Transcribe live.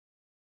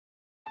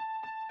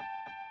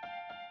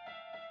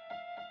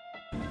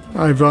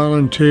I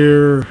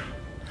volunteer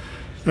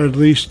at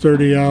least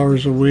 30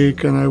 hours a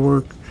week, and I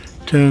work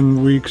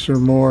 10 weeks or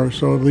more,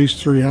 so at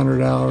least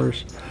 300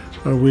 hours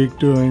a week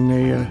doing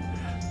the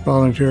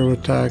volunteer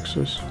with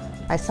taxes.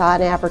 I saw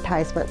an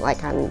advertisement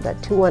like on the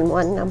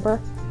 211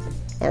 number,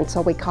 and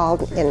so we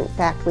called. In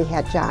fact, we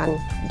had John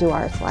do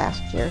ours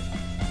last year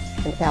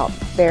and felt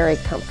very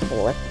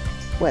comfortable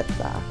with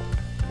the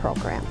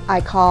program.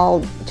 I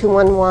called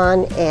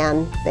 211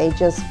 and they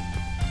just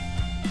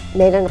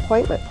made an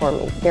appointment for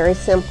me. Very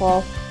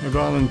simple. I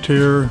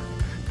volunteer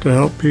to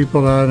help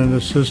people out in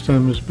the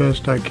system as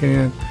best I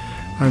can.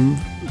 I'm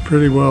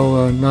pretty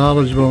well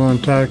knowledgeable on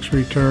tax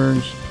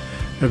returns.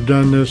 I've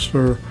done this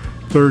for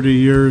 30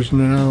 years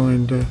now,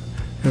 and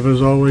have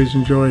as always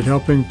enjoyed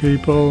helping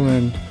people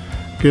and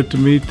get to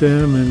meet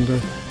them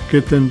and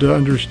get them to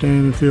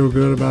understand and feel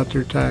good about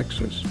their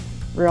taxes.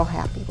 Real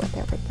happy with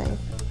everything.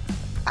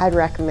 I'd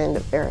recommend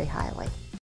it very highly.